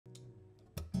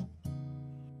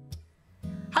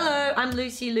Hello, I'm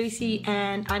Lucy,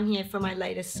 and I'm here for my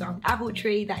latest song, Apple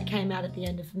Tree, that came out at the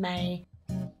end of May.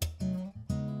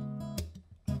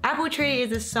 Apple Tree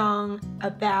is a song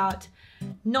about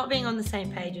not being on the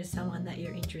same page as someone that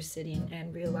you're interested in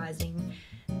and realizing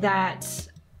that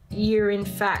you're in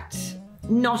fact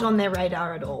not on their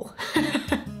radar at all.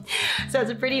 So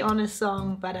it's a pretty honest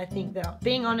song, but I think that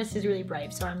being honest is really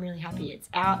brave, so I'm really happy it's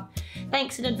out.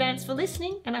 Thanks in advance for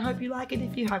listening, and I hope you like it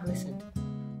if you have listened.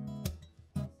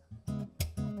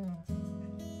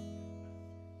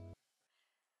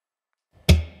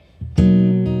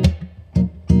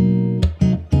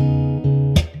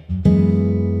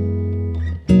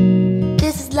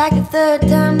 This is like the third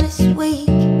time this week.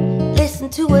 Listen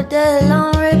to Adele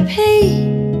on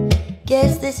repeat.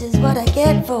 Guess this is what I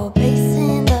get for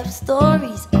basing love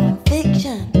stories on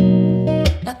fiction.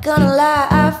 Not gonna lie,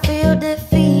 I feel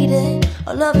defeated.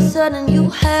 All of a sudden you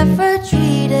have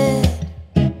retreated,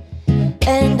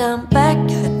 and I'm back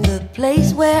at the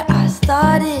place where I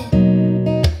started.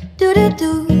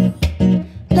 Do-do-do,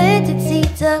 planted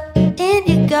seeds up in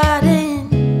your garden.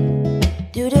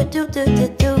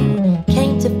 Do-do-do-do-do-do,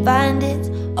 came to find it's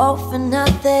all for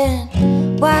nothing.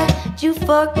 Why'd you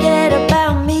forget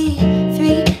about me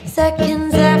 3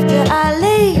 seconds after I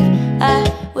leave?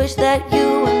 I wish that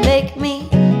you would make me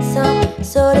some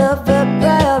sort of a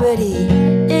priority.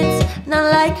 It's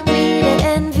not like me to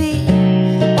envy,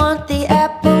 want the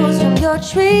apples from your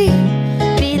tree.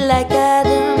 Be like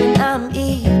Adam and I'm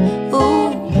Eve.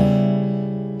 Ooh,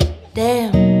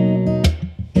 damn.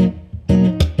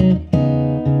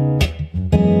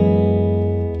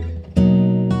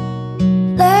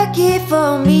 Lucky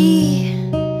for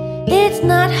me, it's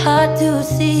not hard to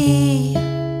see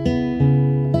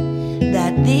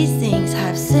that these things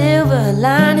have silver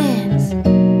linings.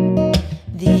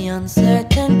 The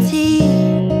uncertainty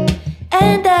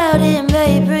and doubt it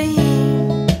may bring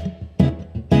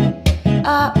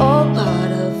are all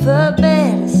part of a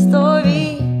better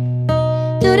story.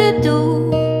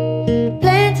 Do-do-do,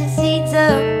 planting seeds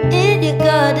up in your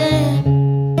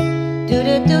garden.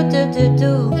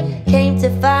 Do-do-do-do-do-do, came to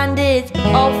find it's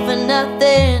all for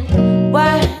nothing.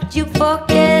 Why'd you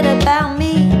forget about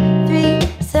me 3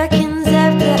 seconds